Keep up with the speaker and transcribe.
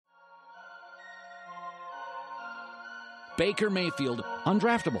Baker Mayfield,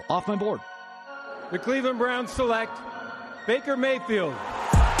 undraftable, off my board. The Cleveland Browns select Baker Mayfield. What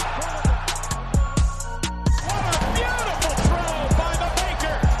a beautiful throw by the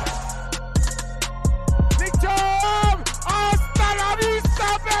Baker. Big Tom! Hasta la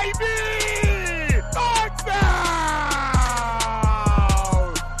vista, baby! Touchdown!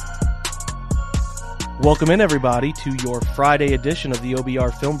 Welcome in, everybody, to your Friday edition of the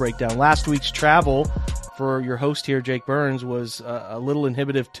OBR Film Breakdown. Last week's travel for your host here, Jake Burns, was a little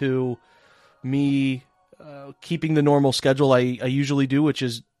inhibitive to me keeping the normal schedule I usually do, which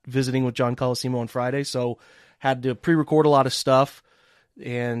is visiting with John Colosimo on Friday. So had to pre-record a lot of stuff,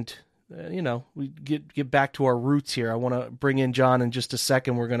 and we get back to our roots here. I want to bring in John in just a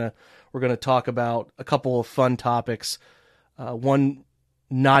second. We're gonna talk about a couple of fun topics. One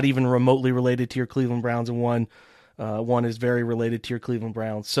not even remotely related to your Cleveland Browns, and one is very related to your Cleveland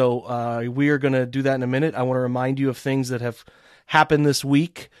Browns. So we are going to do that in a minute. I want to remind you of things that have happened this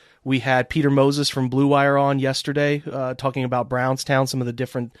week. We had Peter Moses from Blue Wire on yesterday talking about Brownstown, some of the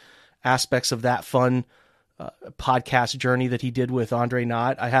different aspects of that fun podcast journey that he did with Andre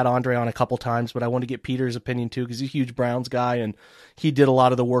Knott. I had Andre on a couple times, but I want to get Peter's opinion too, because he's a huge Browns guy, and he did a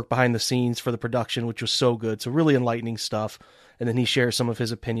lot of the work behind the scenes for the production, which was so good. So really enlightening stuff. And then he shares some of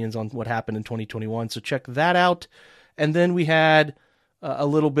his opinions on what happened in 2021. So check that out. And then we had a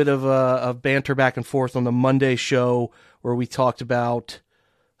little bit of banter back and forth on the Monday show where we talked about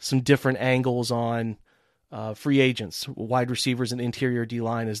some different angles on free agents, wide receivers, and interior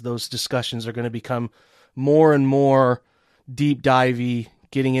D-line, as those discussions are going to become more and more deep divey,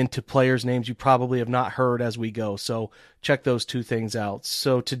 getting into players' names you probably have not heard as we go. So check those two things out.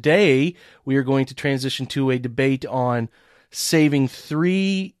 So today we are going to transition to a debate on saving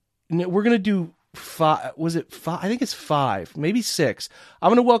three. We're going to do five. Was it five? I think it's five, maybe six. I'm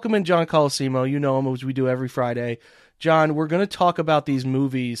going to welcome in John Colosimo. You know him, as we do every Friday. John, we're going to talk about these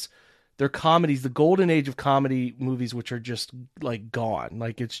movies. They're comedies, the golden age of comedy movies, which are just like gone.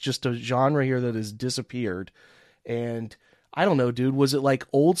 Like, it's just a genre here that has disappeared. And I don't know, dude, was it like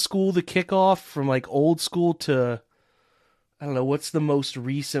old school, the kickoff from like old school to, I don't know, what's the most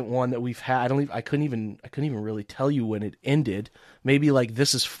recent one that we've had? I couldn't even really tell you when it ended. Maybe like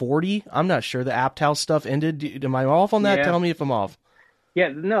This Is 40. I'm not sure. The Apt House stuff ended. Am I off on that? Yeah. Tell me if I'm off. Yeah,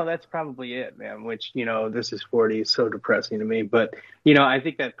 no, that's probably it, man, which, This Is 40 is so depressing to me. But, I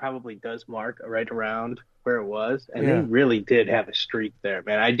think that probably does mark right around where it was. And They really did have a streak there,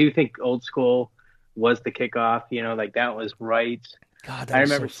 man. I do think old school was the kickoff, like that was right. God, that I was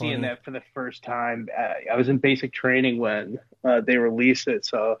remember so seeing funny. that for the first time. I was in basic training when they released it.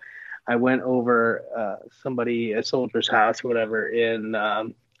 So I went over a soldier's house or whatever in I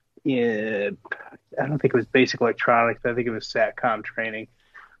don't think it was basic electronics. I think it was SATCOM training.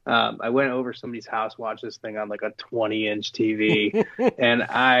 I went over somebody's house, watched this thing on like a 20-inch TV, and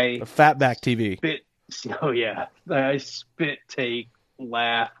A fatback TV. I spit, take,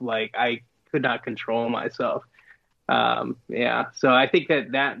 laugh, like I could not control myself. So I think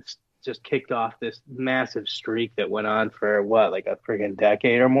that just kicked off this massive streak that went on for like a friggin'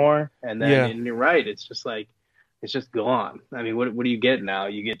 decade or more. And then and you're right, it's just like, it's just gone. I mean, what do you get now?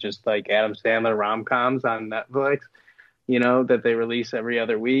 You get just like Adam Sandler rom-coms on Netflix, that they release every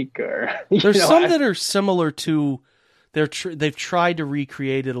other week, or there's some that are similar to. They've tried to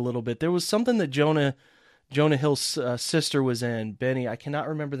recreate it a little bit. There was something that Jonah Hill's sister was in, Benny. I cannot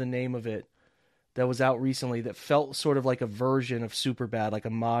remember the name of it. That was out recently. That felt sort of like a version of Superbad, like a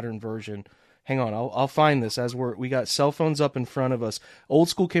modern version. Hang on, I'll find this as we got cell phones up in front of us. Old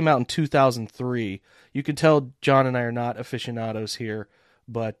School came out in 2003. You can tell John and I are not aficionados here,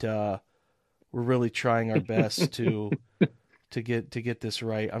 but we're really trying our best to get this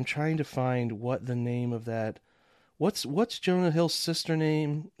right. I'm trying to find what the name of that. What's Jonah Hill's sister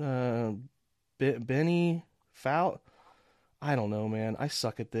name? Benny Fowl. I don't know, man. I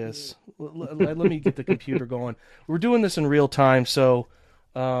suck at this. Let me get the computer going. We're doing this in real time, so.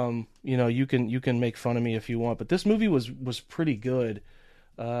 You can make fun of me if you want, but this movie was pretty good.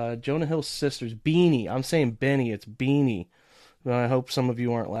 Jonah Hill's sisters, Beanie. I'm saying Benny, it's Beanie. I hope some of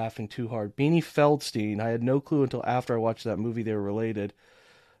you aren't laughing too hard. Beanie Feldstein. I had no clue until after I watched that movie they were related.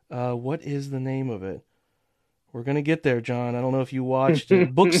 What is the name of it? We're gonna get there, John. I don't know if you watched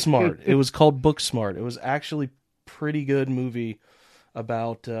it. Booksmart. It was called Booksmart. It was actually pretty good movie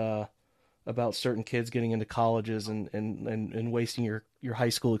about certain kids getting into colleges and wasting your high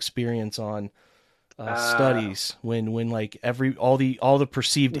school experience on studies when like all the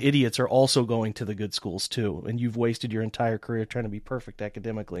perceived idiots are also going to the good schools too, and you've wasted your entire career trying to be perfect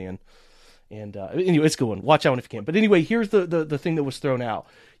academically, and And anyway, it's a good one. Watch that one if you can. But anyway, here's the thing that was thrown out.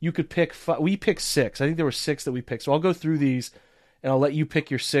 You could pick. We picked 6. I think there were 6 that we picked. So I'll go through these, and I'll let you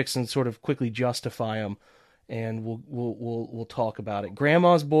pick your 6 and sort of quickly justify them, and we'll talk about it.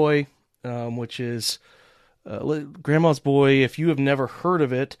 Grandma's Boy, which is Grandma's Boy. If you have never heard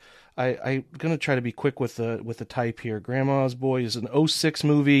of it, I'm gonna try to be quick with the type here. Grandma's Boy is an '06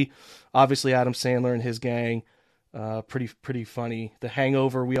 movie. Obviously, Adam Sandler and his gang. Pretty funny. The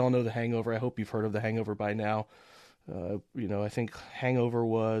Hangover, we all know The Hangover. I hope you've heard of The Hangover by now. I think Hangover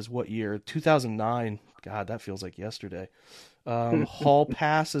was what year? 2009. God, that feels like yesterday. Hall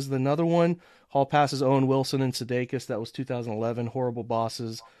Pass is another one. Hall Pass is Owen Wilson and Sudeikis. That was 2011. Horrible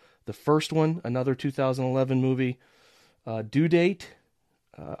Bosses, the first one, another 2011 movie. Due Date,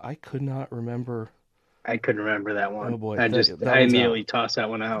 I could not remember. I couldn't remember that one. Oh boy, I immediately tossed that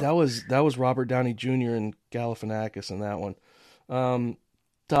one out. That was Robert Downey Jr. and Galifianakis in that one.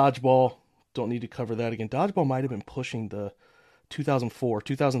 Dodgeball, don't need to cover that again. Dodgeball might have been pushing the 2004.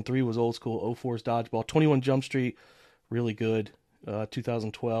 2003 was old school. 04's Dodgeball. 21 Jump Street, really good.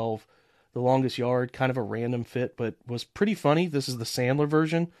 2012. The Longest Yard, kind of a random fit, but was pretty funny. This is the Sandler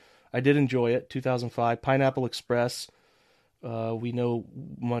version. I did enjoy it. 2005. Pineapple Express. We know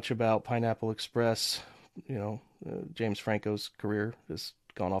much about Pineapple Express. James Franco's career has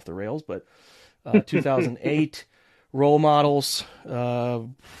gone off the rails, but 2008, Role Models.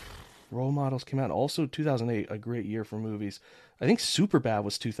 Role Models came out also 2008, a great year for movies. I think Superbad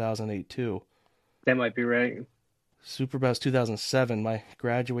was 2008 too. That might be right. Superbad was 2007, my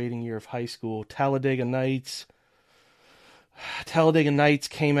graduating year of high school. Talladega Nights. Talladega Nights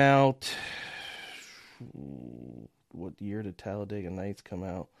came out. What year did Talladega Nights come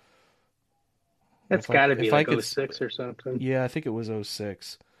out? That's got to be like 06 or something. Yeah, I think it was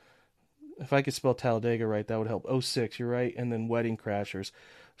 06. If I could spell Talladega right, that would help. 06, you're right. And then Wedding Crashers.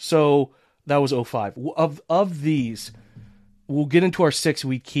 So that was 05. Of these, we'll get into our 6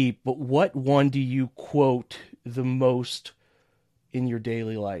 we keep, but what one do you quote the most in your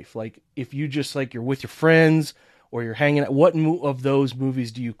daily life? Like, if you just, like, you're with your friends or you're hanging out, what of those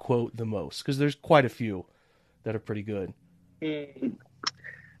movies do you quote the most? Because there's quite a few that are pretty good.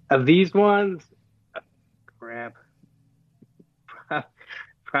 Of these ones, crap.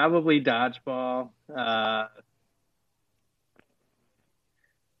 Probably Dodgeball,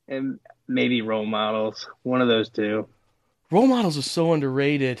 and maybe Role Models. One of those two. Role Models is so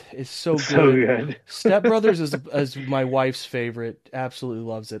underrated. It's so good. So good. Step Brothers is my wife's favorite. Absolutely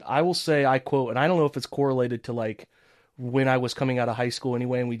loves it. I will say, I quote, and I don't know if it's correlated to like when I was coming out of high school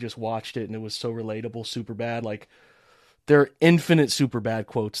anyway, and we just watched it and it was so relatable, Superbad. Like, there are infinite Superbad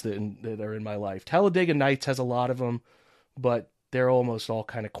quotes that are in my life. Talladega Nights has a lot of them, but they're almost all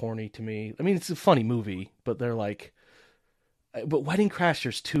kind of corny to me. I mean, it's a funny movie, but they're like, but Wedding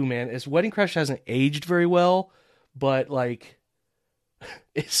Crashers too, man. Wedding Crashers hasn't aged very well, but like,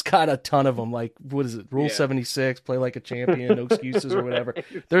 it's got a ton of them. Like, what is it? Rule 76, play like a champion, no excuses or whatever.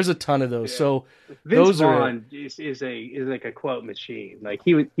 There's a ton of those. Yeah. So Vince Vaughn is like a quote machine. Like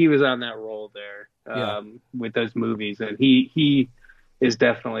he was on that roll there with those movies, and he is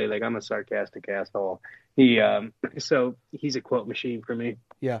definitely like, I'm a sarcastic asshole. So he's a quote machine for me.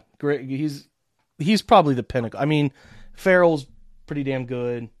 Yeah, great. He's probably the pinnacle. I mean, Farrell's pretty damn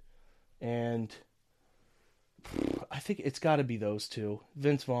good, and I think it's got to be those two.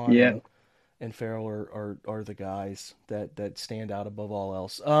 Vince Vaughn and Farrell are the guys that stand out above all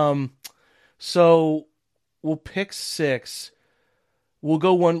else. So we'll pick 6. We'll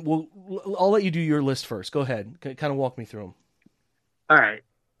go one. I'll let you do your list first. Go ahead. Kind of walk me through them. All right.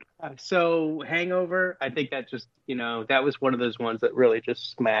 So Hangover, I think that just, that was one of those ones that really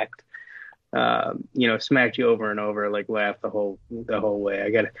just smacked you over and over, like laughed the whole way. I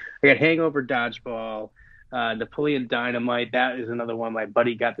got Hangover, Dodgeball, Napoleon Dynamite. That is another one. My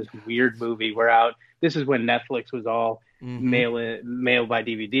buddy got this weird movie. This is when Netflix was all mail by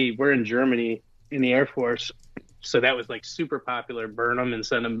DVD. We're in Germany in the Air Force, so that was like super popular. Burn them and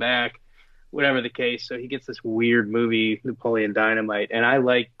send them back, whatever the case. So he gets this weird movie, Napoleon Dynamite, and I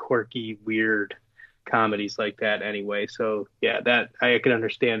like quirky, weird comedies like that anyway. So yeah, that I can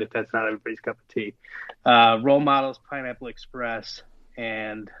understand if that's not everybody's cup of tea. Role Models, Pineapple Express,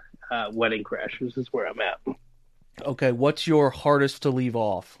 and Wedding Crashers is where I'm at. Okay, what's your hardest to leave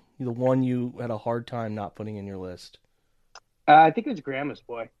off? The one you had a hard time not putting in your list? I think it's Grandma's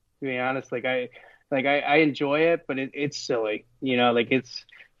Boy. To be honest, I enjoy it, but it's silly. It's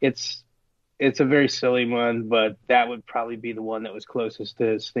a very silly one, but that would probably be the one that was closest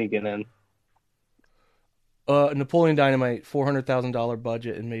to sneaking in. Napoleon Dynamite, $400,000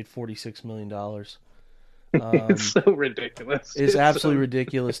 budget and made $46 million. It's so ridiculous. It's absolutely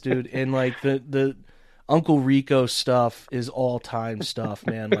ridiculous, dude. And like the Uncle Rico stuff is all time stuff,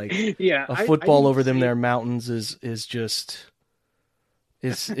 man. Like yeah, a football over them see... there mountains is just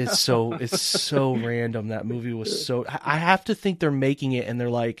it's so random. That movie was so. I have to think they're making it and they're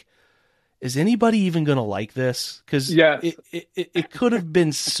like, is anybody even gonna like this? Because it could have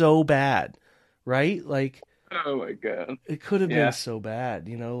been so bad, right? Like, oh my god, it could have been so bad,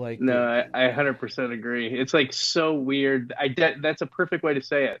 like. No, I 100% agree. It's like so weird. That's a perfect way to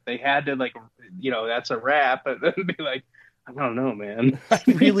say it. They had to like, that's a wrap, and then be like, I don't know, man. I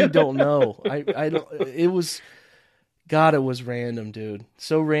really don't know. I don't. It was, God, it was random, dude.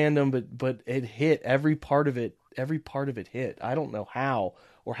 So random, but it hit every part of it. Every part of it hit. I don't know how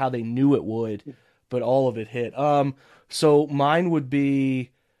or how they knew it would, but all of it hit. So mine would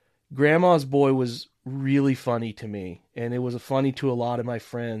be Grandma's Boy was really funny to me, and it was funny to a lot of my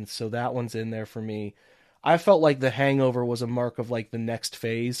friends, so that one's in there for me. I felt like The Hangover was a mark of like the next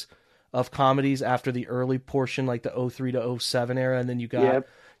phase of comedies after the early portion, like the 03 to 07 era, and then you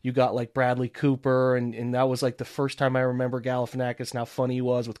got like Bradley Cooper, and that was like the first time I remember Galifianakis and how funny he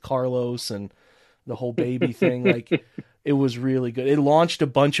was with Carlos and the whole baby thing. Like, it was really good. It launched a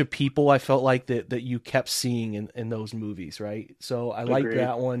bunch of people, I felt like, that you kept seeing in those movies, right? So I liked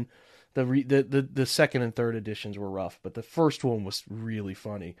that one. The second and third editions were rough, but the first one was really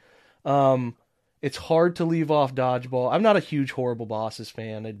funny. It's hard to leave off Dodgeball. I'm not a huge Horrible Bosses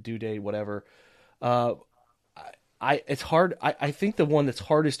fan, a Due Date, whatever. It's hard. I think the one that's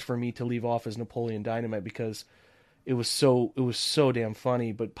hardest for me to leave off is Napoleon Dynamite because it was so damn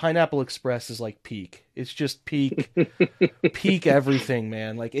funny. But Pineapple Express is like peak. It's just peak everything,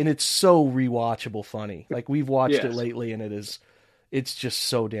 man. Like, and it's so rewatchable funny. Like, we've watched it lately, and it's just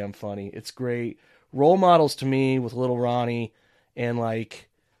so damn funny. It's great. Role Models to me with Little Ronnie, and like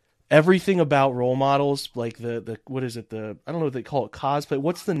everything about Role Models, like the what is it? I don't know if they call it cosplay.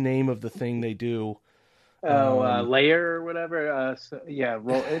 What's the name of the thing they do? Layer or whatever.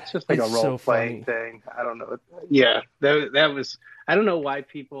 It's just like a role playing thing. I don't know. Yeah, that was. I don't know why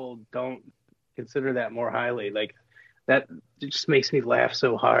people don't consider that more highly. Like, that just makes me laugh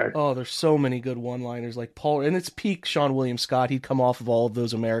so hard. Oh, there's so many good one-liners, like Paul, and it's peak Sean William Scott. He'd come off of all of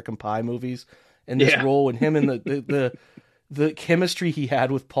those American Pie movies, and this role, and him and the chemistry he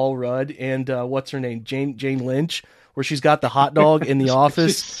had with Paul Rudd and what's her name, Jane Lynch, where she's got the hot dog in the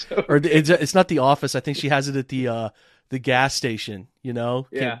office, or it's not the office. I think she has it at the gas station. Can't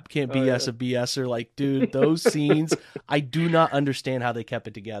BS a BSer. Like, dude, those scenes, I do not understand how they kept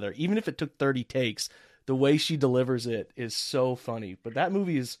it together, even if it took 30 takes. The way she delivers it is so funny. But that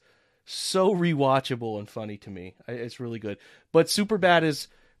movie is so rewatchable and funny to me. It's really good. But Superbad is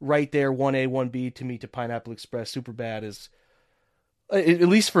right there, 1A, 1B to me to Pineapple Express. Superbad is, at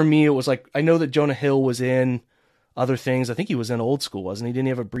least for me, it was like, I know that Jonah Hill was in other things. I think he was in Old School, wasn't he? Didn't he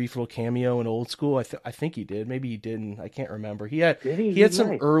have a brief little cameo in Old School? I think he did. Maybe he didn't. I can't remember. He had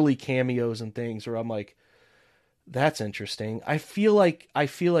some early cameos and things where I'm like, that's interesting. I feel like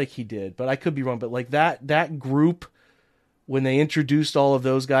he did, but I could be wrong. But like that group, when they introduced all of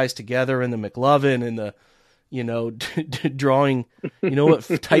those guys together, and the McLovin and the, drawing,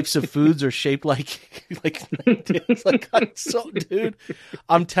 what types of foods are shaped like it's like, dude,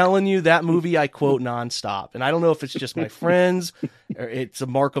 I'm telling you, that movie I quote nonstop, and I don't know if it's just my friends or it's a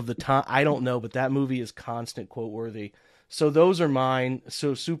mark of the time. I don't know, but that movie is constant quote worthy. So those are mine.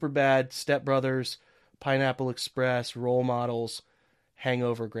 So Superbad, Step Brothers, Pineapple Express, Role Models,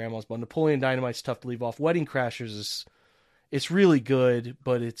 Hangover, Grandma's Boy. Napoleon Dynamite's tough to leave off. Wedding Crashers it's really good,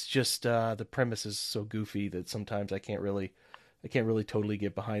 but it's just the premise is so goofy that sometimes I can't really totally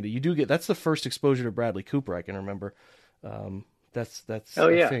get behind it. That's the first exposure to Bradley Cooper I can remember. That's oh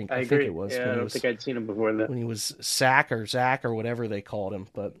yeah, I think it was. Yeah, I don't think I'd seen him before that. When he was Zach or whatever they called him.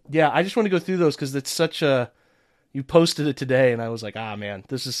 But yeah, I just want to go through those because it's such a. You posted it today, and I was like, man,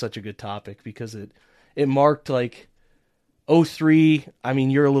 this is such a good topic because it marked like 03. I mean,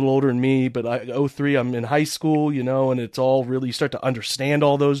 you're a little older than me, but 03, I'm in high school, and it's all really, you start to understand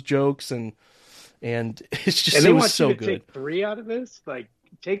all those jokes, and it's just, and they want so you to good. Take 3 out of this, like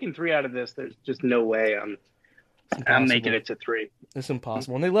taking 3 out of this, there's just no way I'm making it to 3. It's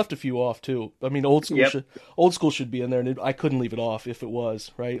impossible, and they left a few off too. I mean, old school should be in there, and I couldn't leave it off if it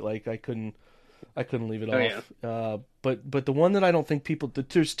was right. Like I couldn't leave it off. Yeah. But the one that I don't think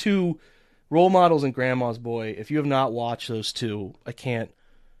there's 2. Role Models and Grandma's Boy. If you have not watched those 2, I can't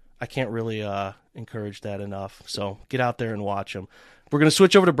really encourage that enough. So get out there and watch them. We're going to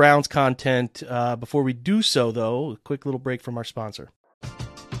switch over to Browns content. Before we do so, though, a quick little break from our sponsor.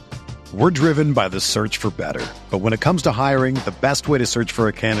 We're driven by the search for better. But when it comes to hiring, the best way to search for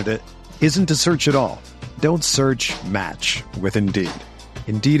a candidate isn't to search at all. Don't search, match with Indeed.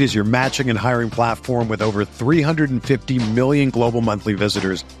 Indeed is your matching and hiring platform with over 350 million global monthly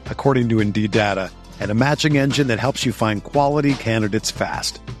visitors, according to Indeed data, and a matching engine that helps you find quality candidates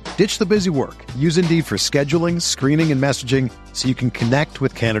fast. Ditch the busy work. Use Indeed for scheduling, screening, and messaging so you can connect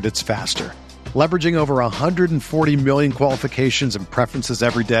with candidates faster. Leveraging over 140 million qualifications and preferences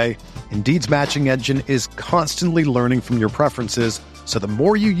every day, Indeed's matching engine is constantly learning from your preferences, so the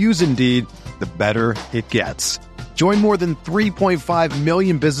more you use Indeed, the better it gets. Join more than 3.5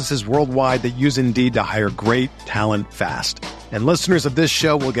 million businesses worldwide that use Indeed to hire great talent fast. And listeners of this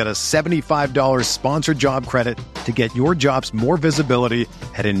show will get a $75 sponsored job credit to get your jobs more visibility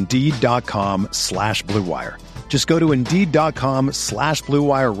at Indeed.com/Blue Wire. Just go to Indeed.com/Blue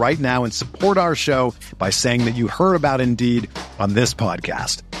Wire right now and support our show by saying that you heard about Indeed on this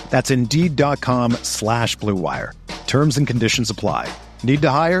podcast. That's Indeed.com/Blue Wire. Terms and conditions apply. Need to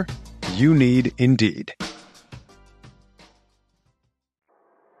hire? You need Indeed.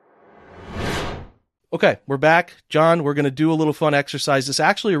 Okay, we're back. John, we're going to do a little fun exercise. This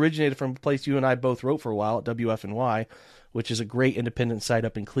actually originated from a place you and I both wrote for a while at WFNY, which is a great independent site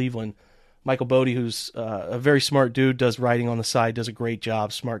up in Cleveland. Michael Bodie, who's a very smart dude, does writing on the side, does a great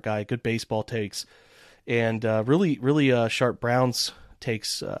job, smart guy, good baseball takes, and really sharp Browns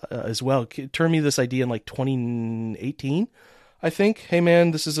takes as well. Turned me this idea in like 2018, I think. Hey,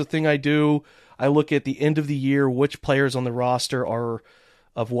 man, this is a thing I do. I look at the end of the year, which players on the roster are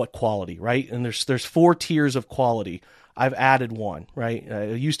of what quality, right? And there's 4 tiers of quality. I've added one, right?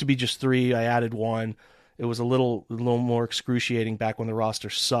 It used to be just 3. I added one. It was a little more excruciating back when the roster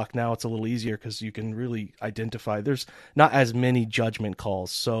sucked. Now it's a little easier because you can really identify. There's not as many judgment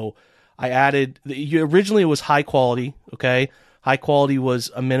calls. So I added, originally it was high quality, okay? High quality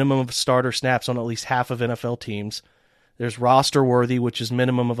was a minimum of starter snaps on at least half of NFL teams. There's roster worthy, which is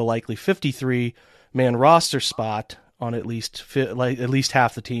minimum of a likely 53-man roster spot on at least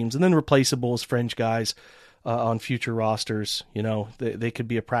half the teams, and then replaceable as fringe guys on future rosters. You know, they could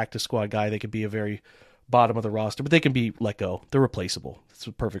be a practice squad guy, they could be a very bottom of the roster, but they can be let go. They're replaceable. That's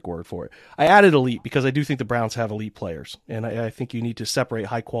a perfect word for it. I added elite because I do think the Browns have elite players, and I think you need to separate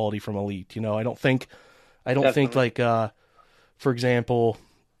high quality from elite. You know, I don't think like for example,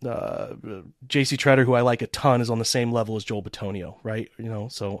 J.C. Treader, who I like a ton, is on the same level as Joel Bitonio, right? You know,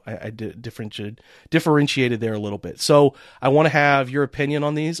 so I differentiated there a little bit. So I want to have your opinion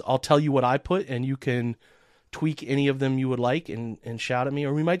on these. I'll tell you what I put, and you can tweak any of them you would like and shout at me,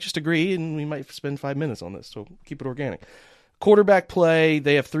 or we might just agree and we might spend 5 minutes on this. So keep it organic. Quarterback play,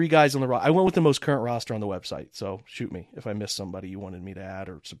 they have 3 guys on the roster. I went with the most current roster on the website, so shoot me if I missed somebody you wanted me to add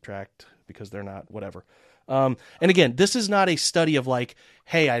or subtract because they're not, whatever. And again, this is not a study of like,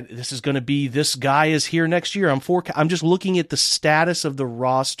 hey, this is going to be, this guy is here next year. I'm just looking at the status of the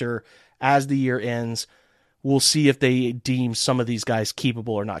roster as the year ends. We'll see if they deem some of these guys keepable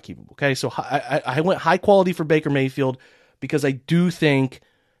or not keepable. Okay, so I went high quality for Baker Mayfield because I do think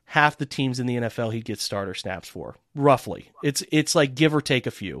half the teams in the NFL he'd get starter snaps for, roughly. It's like give or take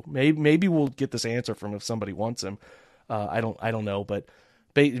a few. Maybe we'll get this answer from if somebody wants him. I don't know, but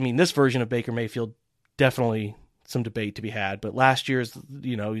this version of Baker Mayfield, definitely some debate to be had, but last year's,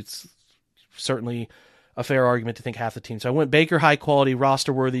 it's certainly a fair argument to think half the team. So I went Baker high quality,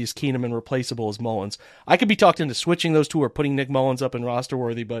 roster worthy is Keenum, and replaceable is Mullins. I could be talked into switching those two or putting Nick Mullins up in roster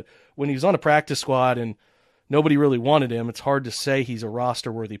worthy, but when he was on a practice squad and nobody really wanted him, it's hard to say he's a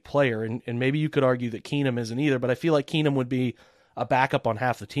roster worthy player. And maybe you could argue that Keenum isn't either, but I feel like Keenum would be a backup on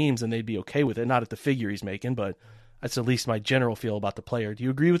half the teams and they'd be okay with it. Not at the figure he's making, but that's at least my general feel about the player. Do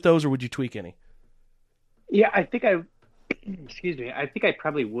you agree with those or would you tweak any? Yeah, I think I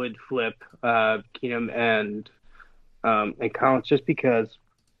probably would flip Keenum and Collins just because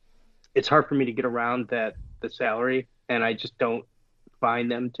it's hard for me to get around the salary, and I just don't find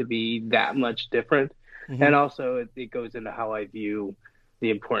them to be that much different. Mm-hmm. And also, it goes into how I view the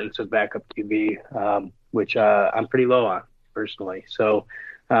importance of backup QB, which I'm pretty low on personally. So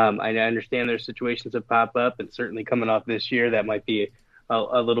I understand there's situations that pop up, and certainly coming off this year, that might be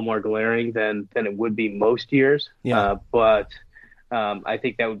a little more glaring than it would be most years. Yeah. But I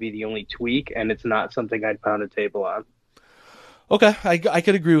think that would be the only tweak, and it's not something I'd pound a table on. Okay, I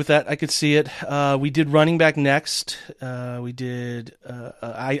could agree with that. I could see it. We did running back next. I did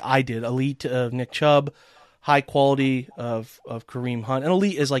elite of Nick Chubb, high quality of Kareem Hunt. And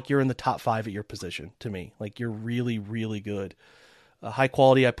elite is like you're in the top 5 at your position to me. Like you're really, really good. High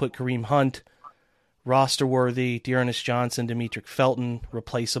quality, I put Kareem Hunt. Roster worthy, Dearness Johnson, Demetric Felton,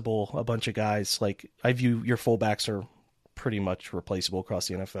 replaceable, a bunch of guys. Like I view your fullbacks are pretty much replaceable across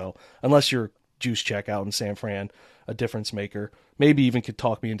the NFL, unless you're juice check out in San Fran, a difference maker. Maybe even could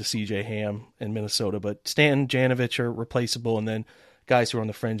talk me into CJ Ham in Minnesota, but Stanton, Janovich are replaceable, and then guys who are on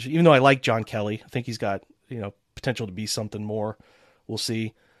the fringe. Even though I like John Kelly, I think he's got potential to be something more. We'll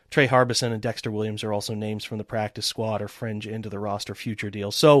see. Trey Harbison and Dexter Williams are also names from the practice squad or fringe into the roster future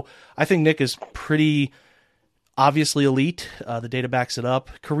deal. So I think Nick is pretty obviously elite. The data backs it up.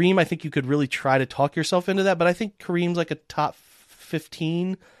 Kareem, I think you could really try to talk yourself into that, but I think Kareem's like a top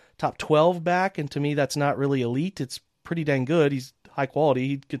 15, top 12 back, and to me that's not really elite. It's pretty dang good. He's high quality.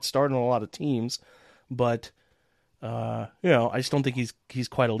 He could start on a lot of teams, but I just don't think he's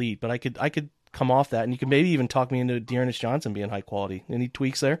quite elite. But I could come off that, and you could maybe even talk me into Dearness Johnson being high quality. Any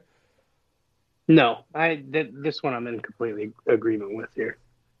tweaks there? No, this one I'm in completely agreement with here.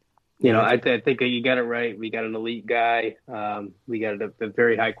 I think you got it right. We got an elite guy. We got a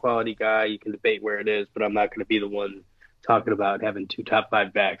very high quality guy. You can debate where it is, but I'm not going to be the one talking about having 2 top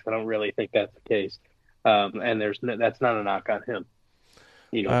 5 backs. I don't really think that's the case. And that's not a knock on him.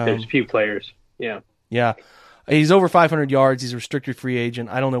 There's few players. Yeah. He's over 500 yards. He's a restricted free agent.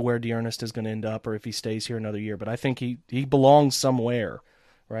 I don't know where Dearness is going to end up or if he stays here another year, but I think he belongs somewhere,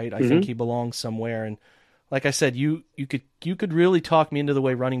 right? I think he belongs somewhere. And like I said, you could really talk me into the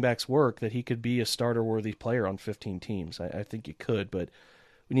way running backs work that he could be a starter-worthy player on 15 teams. I think you could, but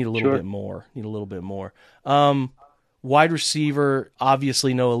we need a little bit more. Wide receiver,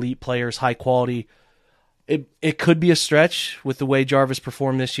 obviously no elite players, high quality. It could be a stretch with the way Jarvis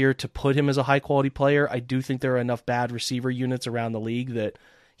performed this year to put him as a high-quality player. I do think there are enough bad receiver units around the league that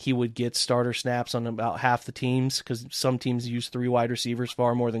he would get starter snaps on about half the teams because some teams use 3 wide receivers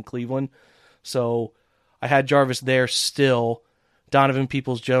far more than Cleveland. So I had Jarvis there still. Donovan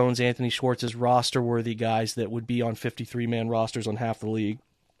Peoples-Jones, Anthony Schwartz as roster-worthy guys that would be on 53-man rosters on half the league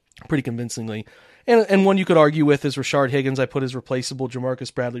pretty convincingly. And one you could argue with is Rashard Higgins. I put as replaceable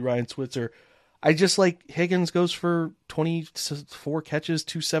Jamarcus Bradley, Ryan Switzer. I just like Higgins goes for 24 catches,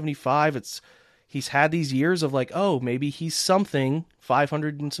 275. He's had these years of like, oh, maybe he's something,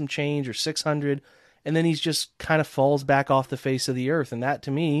 500 and some change or 600, and then he's just kind of falls back off the face of the earth. And that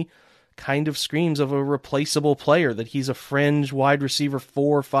to me kind of screams of a replaceable player, that he's a fringe wide receiver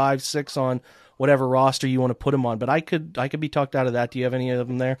 4, 5, 6 on whatever roster you want to put him on. But I could be talked out of that. Do you have any of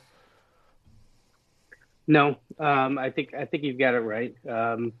them there? No, I think you've got it right.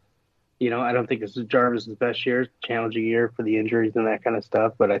 I don't think this is Jarvis's best year, challenging year for the injuries and that kind of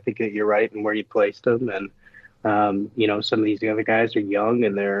stuff. But I think that you're right in where you placed him. And some of these other guys are young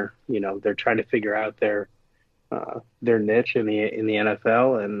and they're trying to figure out their niche in the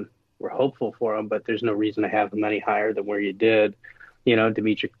NFL, and we're hopeful for them. But there's no reason to have them any higher than where you did.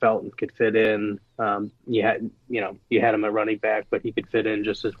 Demetric Felton could fit in. You had him at running back, but he could fit in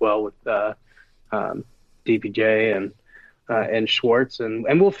just as well with DPJ and Schwartz,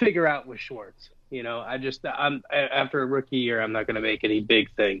 and we'll figure out with Schwartz. I'm after a rookie year, I'm not going to make any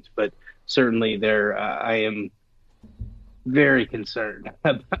big things, but certainly I am very concerned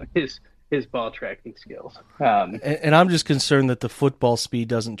about his ball tracking skills. And I'm just concerned that the football speed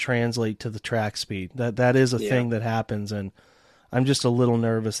doesn't translate to the track speed. That is a thing that happens, and I'm just a little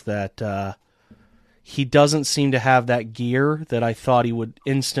nervous that he doesn't seem to have that gear that I thought he would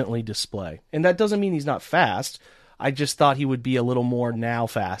instantly display. And that doesn't mean he's not fast. I just thought he would be a little more now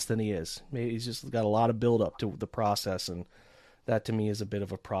fast than he is. Maybe he's just got a lot of build up to the process, and that to me is a bit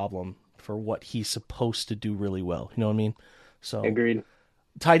of a problem for what he's supposed to do really well. You know what I mean? So agreed.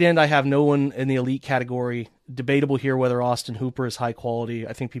 Tight end, I have no one in the elite category. Debatable here whether Austin Hooper is high quality.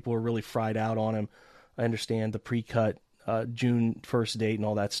 I think people are really fried out on him. I understand the pre-cut June 1st date and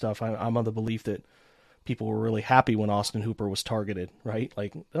all that stuff. I'm on the belief that people were really happy when Austin Hooper was targeted, right?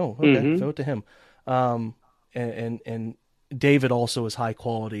 Like, oh, okay, throw it to him. And David also is high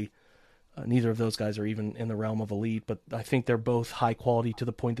quality. Neither of those guys are even in the realm of elite, but I think they're both high quality to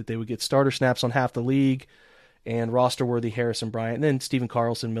the point that they would get starter snaps on half the league, and roster-worthy Harrison Bryant, and then Steven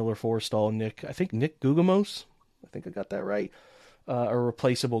Carlson, Miller Forrestall, Nick Gugamos, I think I got that right, are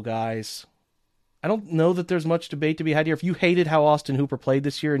replaceable guys. I don't know that there's much debate to be had here. If you hated how Austin Hooper played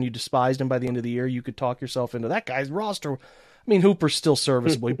this year and you despised him by the end of the year, you could talk yourself into that guy's roster. I mean, Hooper's still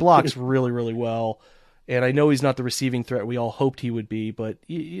serviceable. He blocks really, really well. And I know he's not the receiving threat we all hoped he would be, but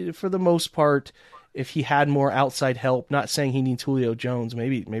for the most part, if he had more outside help, not saying he needs Julio Jones,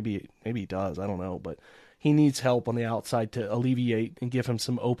 maybe he does, I don't know, but he needs help on the outside to alleviate and give him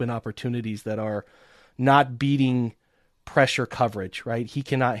some open opportunities that are not beating pressure coverage, right? He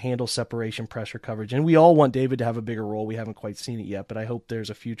cannot handle separation pressure coverage. And we all want David to have a bigger role. We haven't quite seen it yet, but I hope there's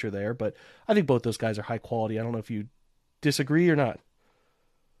a future there. But I think both those guys are high quality. I don't know if you disagree or not.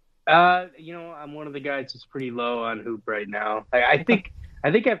 I'm one of the guys that's pretty low on Hoop right now. I think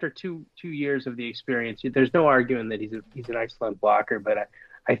I think after two years of the experience, there's no arguing that he's an excellent blocker. But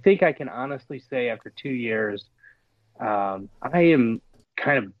I think I can honestly say after 2 years, I am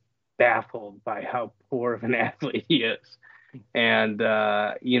kind of baffled by how poor of an athlete he is. And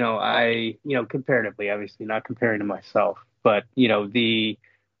comparatively, obviously not comparing to myself, but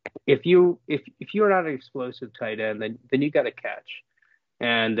if you're not an explosive tight end, then you got to catch.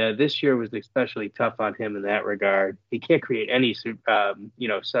 And this year was especially tough on him in that regard. He can't create any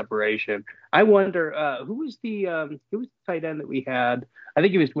separation. I wonder who was the tight end that we had? I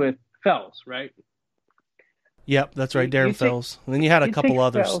think he was with Fells, right? Yep, that's right, Darren Fells. And then you had a couple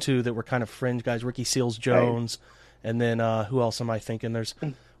others too that were kind of fringe guys, Ricky Seals-Jones, right. And then who else am I thinking? There's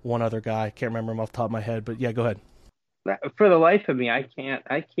one other guy. I can't remember him off the top of my head, but yeah, go ahead. For the life of me, I can't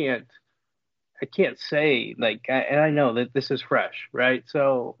say, like, and I know that this is fresh, right?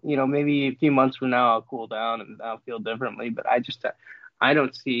 So, maybe a few months from now I'll cool down and I'll feel differently, but I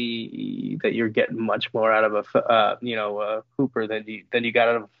don't see that you're getting much more out of a Hooper than you got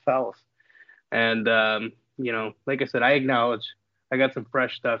out of a Fells. And, like I said, I acknowledge I got some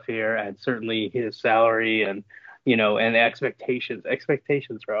fresh stuff here, and certainly his salary and expectations.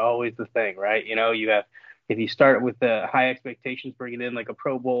 Expectations are always the thing, right? If you start with the high expectations, bringing in like a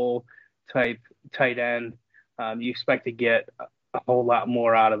Pro Bowl type tight end, you expect to get a whole lot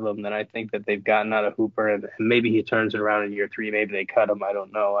more out of them than I think that they've gotten out of Hooper. And maybe he turns it around in year 3. Maybe they cut him. I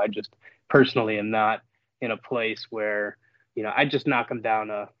don't know. I just personally am not in a place where, I just knock him down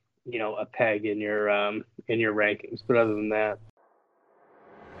a peg in your rankings. But other than that,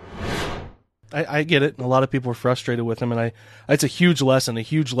 I get it. A lot of people are frustrated with him, and it's a huge lesson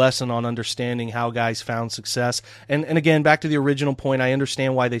on understanding how guys found success. And again, back to the original point, I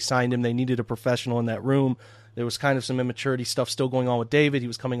understand why they signed him. They needed a professional in that room. There was kind of some immaturity stuff still going on with David. He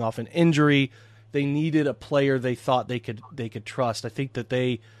was coming off an injury. They needed a player they thought they could trust. I think that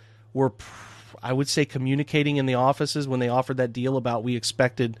they were, I would say, communicating in the offices when they offered that deal about we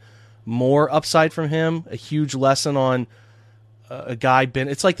expected more upside from him. A huge lesson on a guy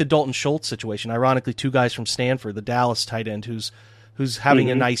it's like the Dalton Schultz situation. Ironically, 2 guys from Stanford, the Dallas tight end who's having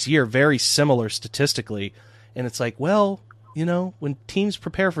a nice year, very similar statistically. And it's like, well, when teams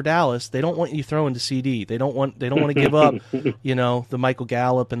prepare for Dallas, they don't want you throwing to CD. They don't want to give up, the Michael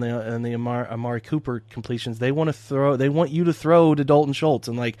Gallup and the Amari Cooper completions. They want you to throw to Dalton Schultz,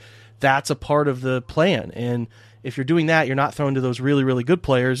 and like that's a part of the plan. And if you're doing that, you're not throwing to those really, really good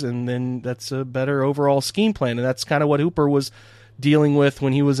players, and then that's a better overall scheme plan. And that's kind of what Hooper was dealing with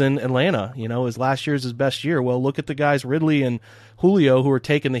when he was in Atlanta. His last year is his best year. Well, look at the guys, Ridley and Julio, who are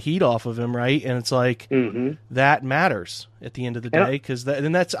taking the heat off of him, right? And it's like that matters at the end of the day, because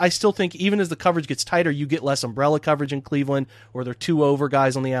I still think even as the coverage gets tighter, you get less umbrella coverage in Cleveland, or they're 2 over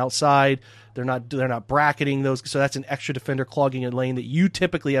guys on the outside. They're not bracketing those, so that's an extra defender clogging a lane that you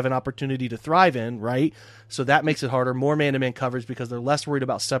typically have an opportunity to thrive in, right? So that makes it harder. More man-to-man coverage because they're less worried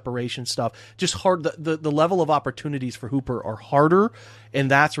about separation stuff. Just hard. The level of opportunities for Hooper are harder, and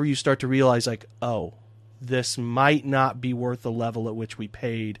that's where you start to realize, like, oh, this might not be worth the level at which we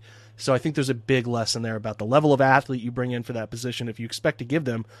paid. So I think there's a big lesson there about the level of athlete you bring in for that position if you expect to give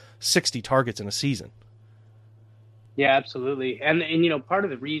them 60 targets in a season. Yeah, absolutely. And part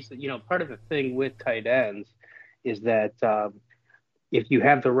of the reason, part of the thing with tight ends is that if you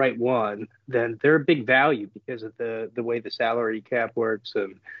have the right one, then they're a big value because of the way the salary cap works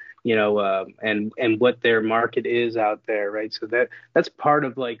and and what their market is out there, right? So that's part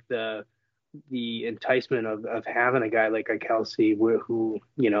of like the enticement of having a guy like a Kelsey who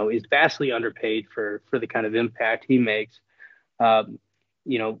is vastly underpaid for the kind of impact he makes.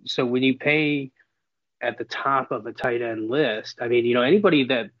 So when you pay at the top of a tight end list, I mean, anybody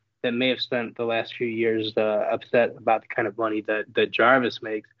that may have spent the last few years upset about the kind of money that Jarvis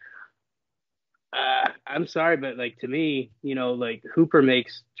makes, I'm sorry, but like to me, like Hooper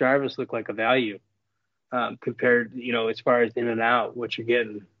makes Jarvis look like a value compared, as far as in and out, what you're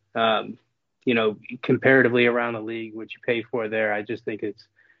getting, comparatively around the league, what you pay for there. I just think it's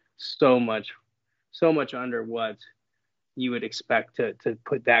so much under what you would expect to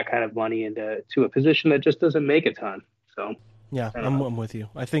put that kind of money into a position that just doesn't make a ton. So yeah, I'm with you.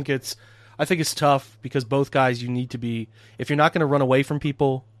 I think it's tough because both guys, you need to be, if you're not going to run away from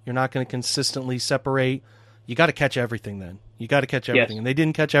people, you're not going to consistently separate, you got to catch everything then. You got to catch everything. Yes. And they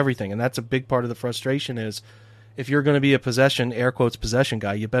didn't catch everything. And that's a big part of the frustration is if you're going to be a possession, air quotes, possession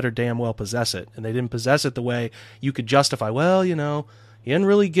guy, you better damn well possess it. And they didn't possess it the way you could justify, well, He didn't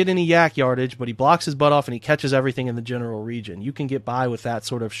really get any yak yardage, but he blocks his butt off and he catches everything in the general region. You can get by with that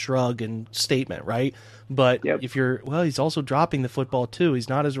sort of shrug and statement, right? But if he's also dropping the football too. He's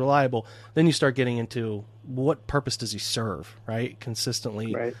not as reliable. Then you start getting into what purpose does he serve, right?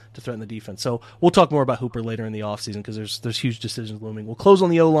 Consistently to threaten the defense. So we'll talk more about Hooper later in the offseason because there's huge decisions looming. We'll close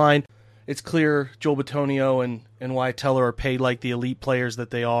on the O-line. It's clear Joel Bitonio and Wyatt Teller are paid like the elite players that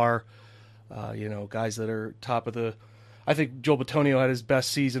they are. Guys that are top of the. I think Joel Bitonio had his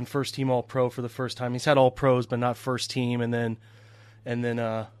best season, first team All-Pro for the first time. He's had All-Pros, but not first team. And then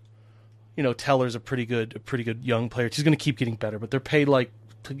Teller's a pretty good young player. He's going to keep getting better, but they're paid like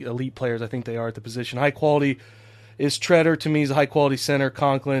elite players. I think they are at the position. High quality is Treader. To me, he's a high quality center.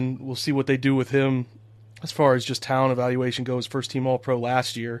 Conklin, we'll see what they do with him as far as just talent evaluation goes. First team All-Pro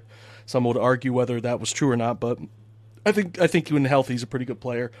last year. Some would argue whether that was true or not, but I think when healthy, he's a pretty good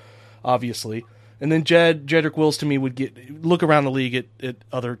player, obviously. And then Jedrick Wills to me would look around the league at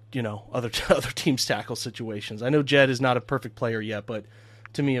other teams' tackle situations. I know Jed is not a perfect player yet, but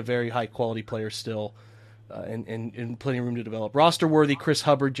to me a very high quality player still, and plenty of room to develop. Roster worthy, Chris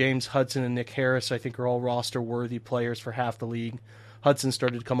Hubbard, James Hudson, and Nick Harris I think are all roster worthy players for half the league. Hudson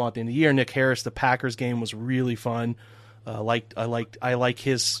started to come out at the end of the year. Nick Harris, the Packers game was really fun. I like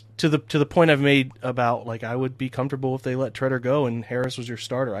his to the point I've made about like I would be comfortable if they let Treader go and Harris was your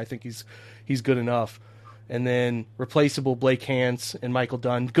starter. I think he's good enough. And then replaceable Blake Hance and Michael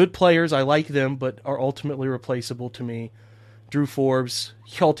Dunn, good players. I like them, but are ultimately replaceable to me. Drew Forbes,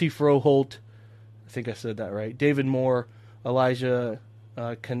 Hjalti Froholt, I think I said that right. David Moore, Elijah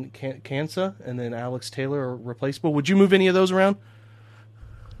Kansa, and then Alex Taylor are replaceable. Would you move any of those around?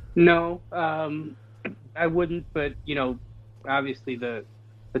 No, I wouldn't, but obviously the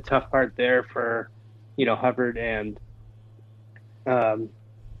tough part there for Hubbard and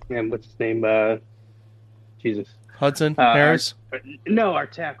what's his name, Hudson Harris. Our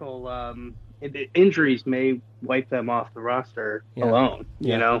tackle the injuries may wipe them off the roster alone.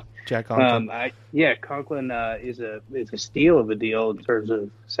 Jack Conklin. Conklin is a steal of a deal in terms of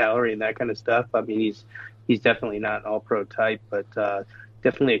salary and that kind of stuff. I mean, he's definitely not an All-Pro type, but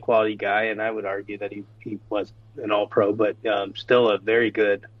definitely a quality guy, and I would argue that he was an All-Pro, but still a very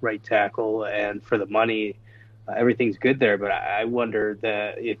good right tackle. And for the money, everything's good there. But I wonder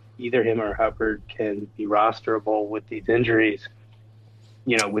that if either him or Hubbard can be rosterable with these injuries,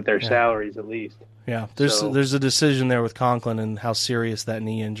 with their salaries at least. Yeah, there's a decision there with Conklin and how serious that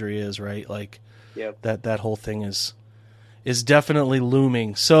knee injury is, right? Like, that whole thing is definitely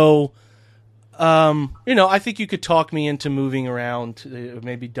looming. So. I think you could talk me into moving around,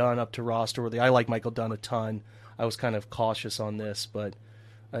 maybe Dunn up to roster worthy. I like Michael Dunn a ton. I was kind of cautious on this, but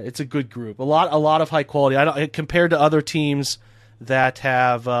it's a good group. A lot of high quality. Compared to other teams that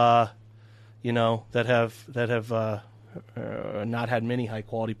have, not had many high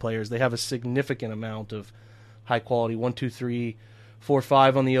quality players. They have a significant amount of high quality. 1, 2, 3, 4,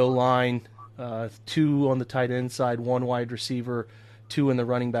 5 on the O line, 2 on the tight end side, 1 wide receiver. 2 in the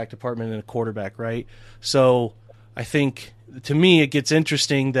running back department and a quarterback, right? So I think, to me, it gets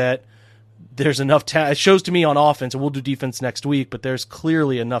interesting that there's enough talent. It shows to me on offense, and we'll do defense next week, but there's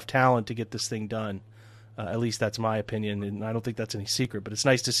clearly enough talent to get this thing done. At least that's my opinion, and I don't think that's any secret, but it's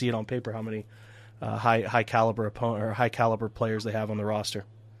nice to see it on paper how many high caliber players they have on the roster.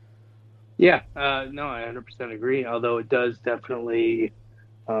 Yeah, no, I 100% agree, although it does definitely,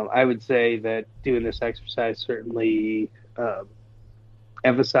 I would say that doing this exercise certainly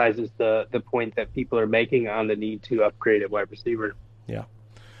emphasizes the point that people are making on the need to upgrade at wide receiver. Yeah,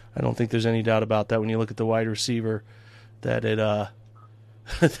 I don't think there's any doubt about that. When you look at the wide receiver, that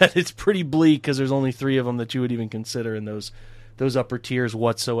that it's pretty bleak because there's only 3 of them that you would even consider in those upper tiers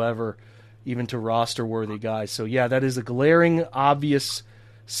whatsoever, even to roster worthy guys. So yeah, that is a glaring, obvious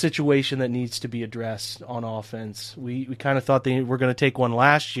situation that needs to be addressed on offense. We kind of thought they were going to take one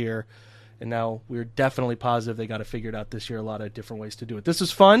last year. And now we're definitely positive they got to figure it out this year. A lot of different ways to do it. This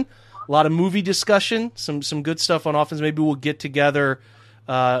is fun. A lot of movie discussion. Some good stuff on offense. Maybe we'll get together.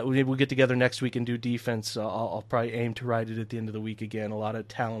 We'll get together next week and do defense. I'll probably aim to write it at the end of the week again. A lot of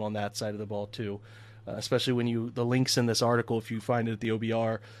talent on that side of the ball too. Especially when the links in this article, if you find it at the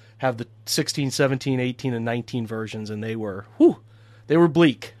OBR, have the 16, 17, 18, and 19 versions, and they were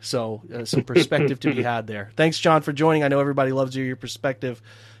bleak. So some perspective to be had there. Thanks, John, for joining. I know everybody loves your perspective.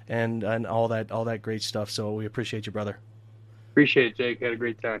 And all that great stuff. So we appreciate you, brother. Appreciate it, Jake. Had a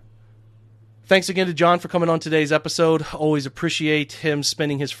great time. Thanks again to John for coming on today's episode. Always appreciate him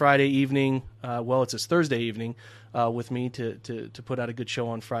spending his Friday evening, it's his Thursday evening, with me to put out a good show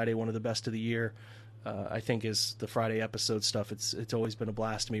on Friday, one of the best of the year. I think is the Friday episode stuff. It's always been a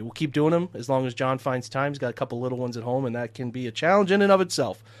blast to me. We'll keep doing them as long as John finds time. He's got a couple little ones at home, and that can be a challenge in and of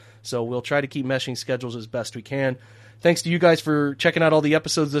itself. So we'll try to keep meshing schedules as best we can. Thanks to you guys for checking out all the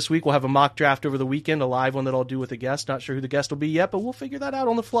episodes this week. We'll have a mock draft over the weekend, a live one that I'll do with a guest. Not sure who the guest will be yet, but we'll figure that out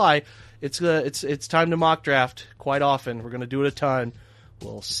on the fly. It's time to mock draft quite often. We're going to do it a ton.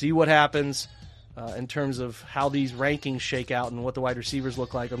 We'll see what happens. In terms of how these rankings shake out and what the wide receivers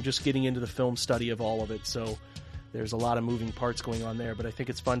look like. I'm just getting into the film study of all of it, so there's a lot of moving parts going on there, but I think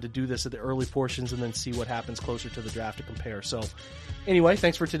it's fun to do this at the early portions and then see what happens closer to the draft to compare. So anyway,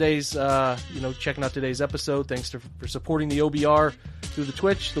 thanks for today's, checking out today's episode. Thanks for supporting the OBR through the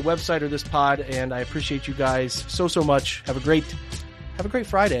Twitch, the website, or this pod, and I appreciate you guys so much. Have a great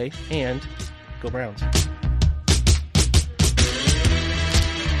Friday, and go Browns.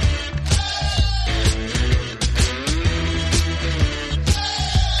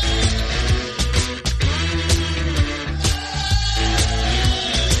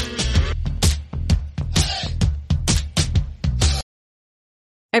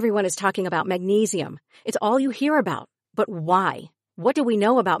 Everyone is talking about magnesium. It's all you hear about. But why? What do we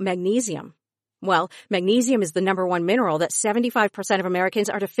know about magnesium? Well, magnesium is the number one mineral that 75% of Americans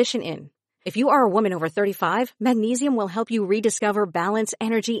are deficient in. If you are a woman over 35, magnesium will help you rediscover balance,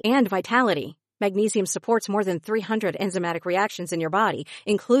 energy, and vitality. Magnesium supports more than 300 enzymatic reactions in your body,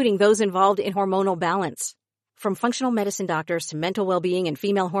 including those involved in hormonal balance. From functional medicine doctors to mental well-being and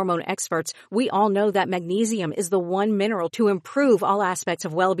female hormone experts, we all know that magnesium is the one mineral to improve all aspects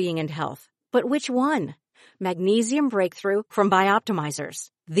of well-being and health. But which one? Magnesium Breakthrough from Bioptimizers,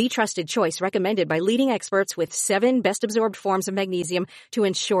 the trusted choice recommended by leading experts with 7 best-absorbed forms of magnesium to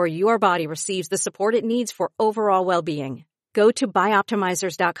ensure your body receives the support it needs for overall well-being. Go to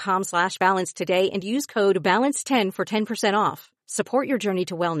bioptimizers.com/balance today and use code BALANCE10 for 10% off. Support your journey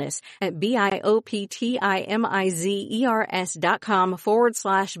to wellness at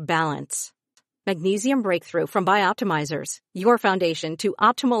bioptimizers.com/balance. Magnesium Breakthrough from Bioptimizers, your foundation to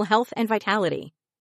optimal health and vitality.